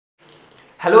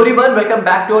Hello everyone, welcome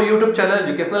back to our YouTube channel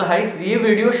educational Heights. ये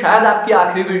video शायद आपकी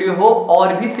आखिरी वीडियो हो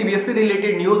और भी सीबीएसई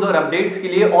रिलेटेड न्यूज और अपडेट्स के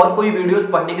लिए और कोई वीडियोस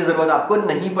पढ़ने की जरूरत आपको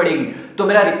नहीं पड़ेगी। तो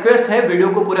मेरा रिक्वेस्ट है, वीडियो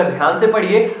को पूरा ध्यान से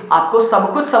पढ़िए, आपको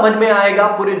सब कुछ समझ में आएगा।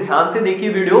 पूरे ध्यान से देखिए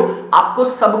वीडियो, आपको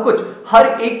सब कुछ, हर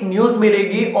एक न्यूज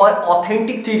मिलेगी और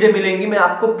ऑथेंटिक चीजें मिलेंगी। मैं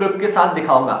आपको प्रूफ के साथ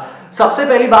दिखाऊंगा। सबसे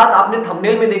पहली बात, आपने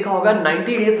थंबनेल में देखा होगा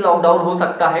 90 डेज लॉकडाउन हो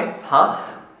सकता है। हाँ,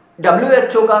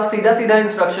 WHO का सीधा सीधा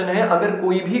इंस्ट्रक्शन है, अगर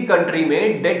कोई भी कंट्री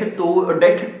में डेथ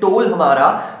टोल हमारा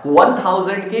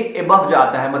 1000 के अबव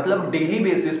जाता है, मतलब डेली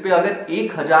बेसिस पे अगर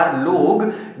 1000 लोग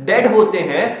डेड होते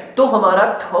हैं तो हमारा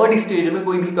थर्ड स्टेज में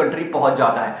कोई भी कंट्री पहुंच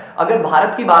जाता है। अगर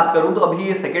भारत की बात करूं तो अभी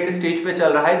ये सेकेंड स्टेज पे चल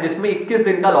रहा है, जिसमें 21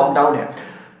 दिन का लॉकडाउन है।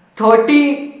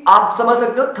 30 आप समझ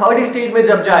सकते हो, थर्ड स्टेज में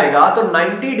जब जाएगा तो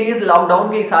 90 डेज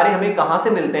लॉकडाउन के इशारे हमें कहां से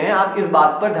मिलते हैं, आप इस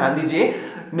बात पर ध्यान दीजिए।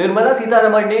 निर्मला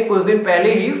सीतारमण ने कुछ दिन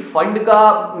पहले ही फंड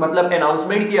का मतलब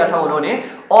अनाउंसमेंट किया था उन्होंने,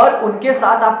 और उनके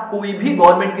साथ आप कोई भी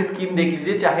गवर्नमेंट की स्कीम देख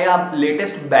लीजिए, चाहे आप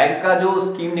लेटेस्ट बैंक का जो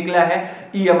स्कीम निकला है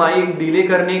EMI डिले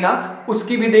करने का,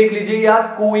 उसकी भी देख लीजिए, या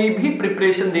कोई भी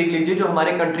प्रिपरेशन देख लीजिए जो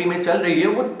हमारे कंट्री में चल रही है,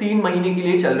 वो 3 महीने के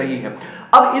लिए चल रही है।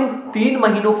 अब इन 3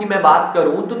 महीनों की मैं बात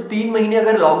करूं तो 3 महीने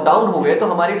अगर लॉकडाउन हो गए तो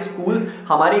हमारे स्कूल,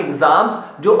 हमारे एग्जाम्स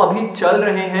जो अभी चल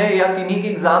रहे हैं या किन्हीं के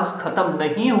एग्जाम्स खत्म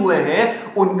नहीं हुए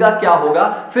हैं, उनका क्या होगा?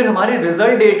 फिर हमारे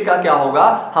रिजल्ट डेट का क्या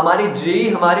होगा? हमारे जेई,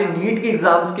 हमारे नीट के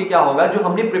एग्जाम्स के क्या होगा? जो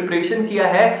हमने प्रिपरेशन किया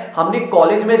है, हमने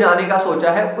कॉलेज में जाने का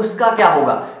सोचा है, उसका क्या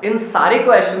होगा? इन सारे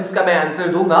क्वेश्चंस का मैं आंसर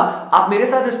दूंगा। आप मेरे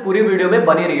साथ इस पूरी वीडियो में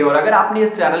बने रहिए, और अगर आपने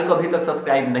इस चैनल को अभी तक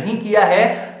सब्सक्राइब नहीं किया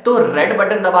है तो रेड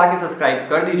बटन दबा के सब्सक्राइब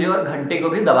कर दीजिए और घंटे को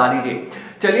भी दबा दीजिए।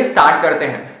 चलिए स्टार्ट करते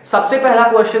हैं। सबसे पहला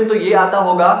क्वेश्चन तो ये आता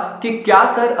होगा कि क्या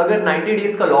सर, अगर 90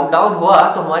 डेज का लॉकडाउन हुआ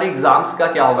तो हमारे एग्जाम्स का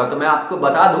क्या होगा? तो मैं आपको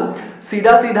बता दूं,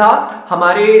 सीधा सीधा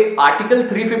हमारे आर्टिकल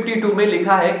 352 में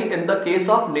लिखा है कि in the case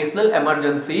of national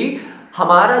emergency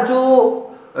हमारा जो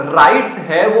राइट्स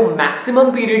है वो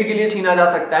मैक्सिमम पीरियड के लिए छीना जा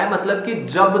सकता है। मतलब कि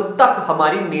जब तक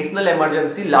हमारी नेशनल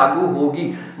इमरजेंसी लागू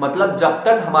होगी, मतलब जब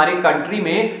तक हमारे कंट्री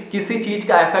में किसी चीज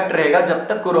का इफेक्ट रहेगा, जब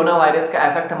तक कोरोना वायरस का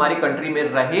इफेक्ट हमारी कंट्री में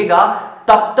रहेगा,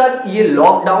 तब तक ये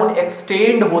लॉकडाउन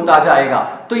एक्सटेंड होता जाएगा।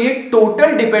 तो ये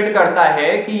टोटल डिपेंड करता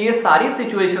है कि ये सारी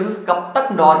सिचुएशंस कब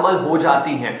तक नॉर्मल हो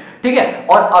जाती हैं, ठीक है।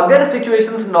 और अगर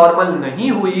सिचुएशंस नॉर्मल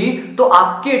नहीं हुई तो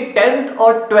आपके 10th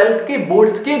और 12th के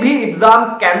बोर्ड्स के भी एग्जाम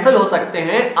कैंसिल हो सकते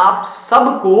हैं। आप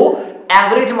सबको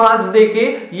एवरेज मार्क्स देके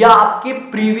या आपके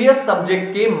प्रीवियस सब्जेक्ट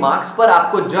के मार्क्स पर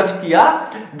आपको जज किया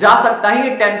जा सकता है।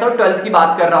 ये 10th और 12th की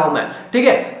बात कर रहा हूं मैं, ठीक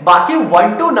है। बाकी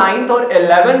 1 to 9th और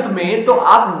 11th में तो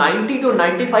आप 90 to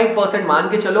 95% मान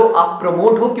के चलो आप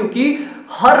प्रमोट हो, क्योंकि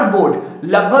हर बोर्ड,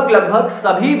 लगभग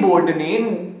सभी बोर्ड ने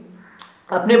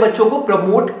अपने बच्चों को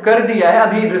प्रमोट कर दिया है।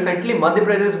 अभी रिसेंटली मध्य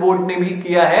प्रदेश बोर्ड ने भी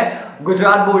किया है,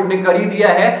 गुजरात बोर्ड ने कर ही दिया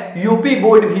है, यूपी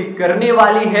बोर्ड भी करने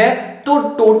वाली है। तो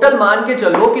टोटल मान के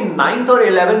चलो कि 9th और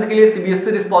 11th के लिए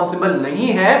सीबीएसई रिस्पॉन्सिबल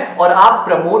नहीं है और आप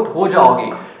प्रमोट हो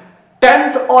जाओगे।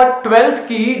 10th और 12th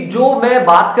की जो मैं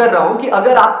बात कर रहा हूं कि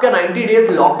अगर आपका 90 डेज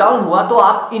लॉकडाउन हुआ तो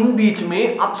आप इन बीच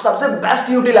में आप सबसे बेस्ट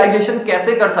यूटिलाइजेशन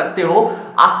कैसे कर सकते हो?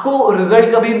 आपको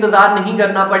रिजल्ट का भी इंतजार नहीं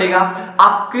करना पड़ेगा,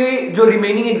 आपके जो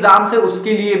रिमेनिंग एग्जाम्स है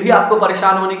उसके लिए भी आपको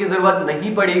परेशान होने की जरूरत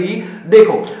नहीं पड़ेगी।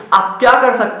 देखो आप क्या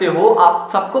कर सकते हो, आप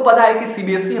सबको पता है कि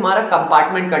सीबीएसई हमारा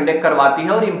कंपार्टमेंट कंडक्ट करवाती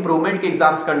है और इंप्रूवमेंट के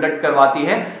एग्जाम्स कंडक्ट करवाती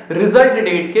है रिजल्ट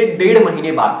डेट के 1.5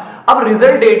 महीने बाद। अब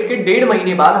रिजल्ट डेट के 1.5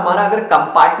 महीने बाद हमारा अगर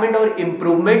कंपार्टमेंट और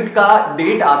इंप्रूवमेंट का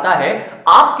डेट आता है,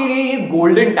 आपके लिए ये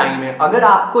गोल्डन टाइम है। अगर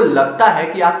आपको लगता है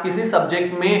कि आप किसी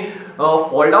सब्जेक्ट में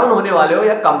फॉल डाउन होने वाले हो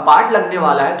या कंपार्ट लगने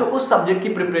वाला है, तो उस सब्जेक्ट की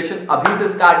प्रिपरेशन अभी से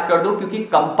स्टार्ट कर दो, क्योंकि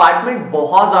कंपार्टमेंट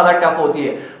बहुत ज्यादा टफ होती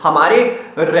है। हमारे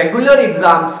रेगुलर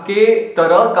एग्जाम्स के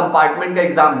तरह कंपार्टमेंट का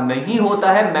एग्जाम नहीं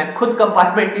होता है। मैं खुद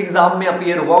कंपार्टमेंट के एग्जाम में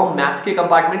अपीयर हुआ हूं, मैथ्स के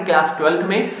कंपार्टमेंट क्लास 12th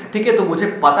में, ठीक है। तो मुझे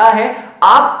पता है,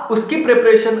 आप उसकी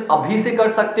प्रिपरेशन अभी से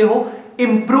कर सकते हो।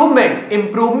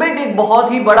 इंप्रूवमेंट एक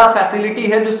बहुत ही बड़ा फैसिलिटी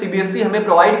है जो सीबीएसई हमें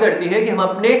प्रोवाइड करती है कि हम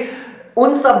अपने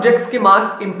उन सब्जेक्ट्स के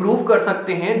मार्क्स इंप्रूव कर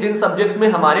सकते हैं जिन सब्जेक्ट्स में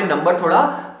हमारे नंबर थोड़ा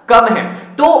कम है।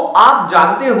 तो आप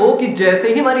जानते हो कि जैसे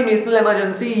ही हमारी नेशनल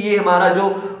इमरजेंसी, ये हमारा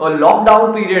जो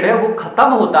लॉकडाउन पीरियड है, वो खत्म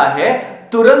होता है,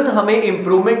 तुरंत हमें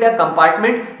इंप्रूवमेंट या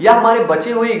कंपार्टमेंट या हमारे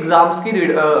बचे हुए एग्जाम्स की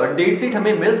डेट शीट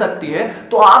हमें मिल सकती है।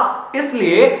 तो आप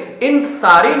इसलिए इन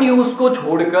सारे न्यूज को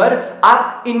छोड़कर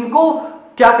आप इनको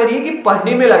क्या करिए कि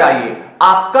पढ़ने में लगाइए।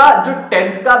 आपका जो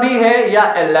 10th का भी है या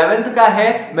 11th का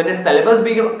है, मैंने सिलेबस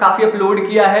भी काफी अपलोड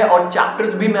किया है और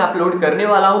चैप्टर्स भी मैं अपलोड करने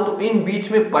वाला हूं, तो इन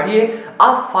बीच में पढ़िए।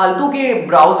 आप फालतू के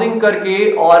ब्राउजिंग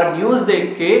करके और न्यूज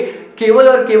देख के केवल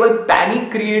और केवल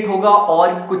पैनिक क्रिएट होगा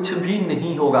और कुछ भी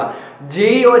नहीं होगा।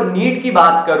 जेईई और नीट की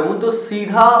बात करूं तो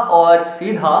सीधा और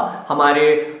सीधा हमारे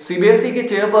सीबीएसई के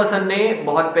चेयरपर्सन ने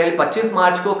बहुत पहले 25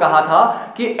 मार्च को कहा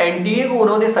था कि एनटीए को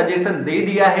उन्होंने सजेशन दे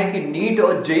दिया है कि नीट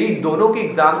और जेईई दोनों के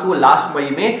एग्जाम्स वो लास्ट मई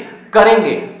में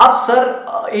करेंगे। अब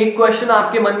सर एक क्वेश्चन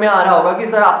आपके मन में आ रहा होगा कि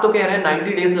सर आप तो कह रहे हैं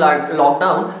 90 डेज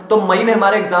लॉकडाउन, तो मई में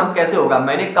हमारा एग्जाम कैसे होगा?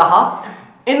 मैंने कहा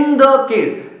in the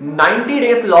case 90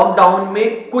 days lockdown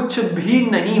में कुछ भी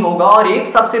नहीं होगा। और एक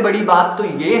सबसे बड़ी बात तो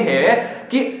यह है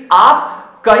कि आप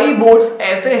कई बोर्ड्स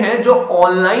ऐसे हैं जो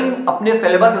ऑनलाइन अपने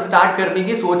सिलेबस स्टार्ट करने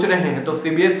की सोच रहे हैं, तो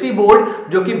सीबीएसई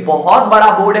बोर्ड जो कि बहुत बड़ा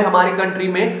बोर्ड है हमारी कंट्री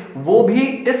में, वो भी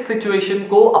इस सिचुएशन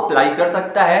को अप्लाई कर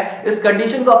सकता है, इस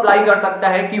कंडीशन को अप्लाई कर सकता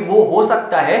है कि वो हो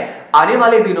सकता है आने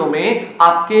वाले दिनों में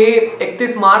आपके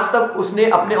 31 मार्च तक उसने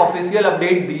अपने ऑफिशियल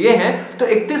अपडेट दिए हैं, तो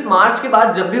 31 मार्च के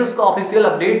बाद जब भी उसका ऑफिशियल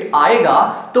अपडेट आएगा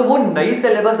तो वो नई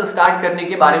सिलेबस स्टार्ट करने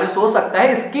के बारे में सोच सकता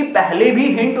है। इसकी पहले भी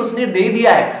हिंट उसने दे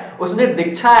दिया है, उसने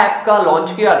दीक्षा ऐप का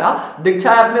लॉन्च किया था।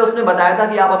 दीक्षा ऐप में उसने बताया था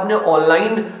कि आप अपने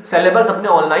ऑनलाइन सिलेबस, अपने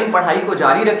ऑनलाइन पढ़ाई को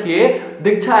जारी रखिए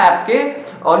दीक्षा ऐप के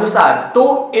अनुसार।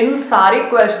 तो इन सारे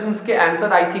क्वेश्चंस के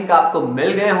आंसर आई थिंक आपको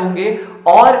मिल गए होंगे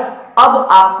और अब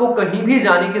आपको कहीं भी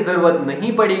जाने की जरूरत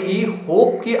नहीं पड़ेगी।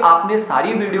 होप कि आपने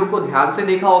सारी वीडियो को ध्यान से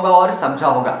देखा होगा और समझा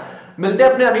होगा। मिलते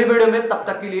हैं अपने अगली वीडियो में, तब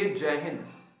तक के लिए जय हिंद।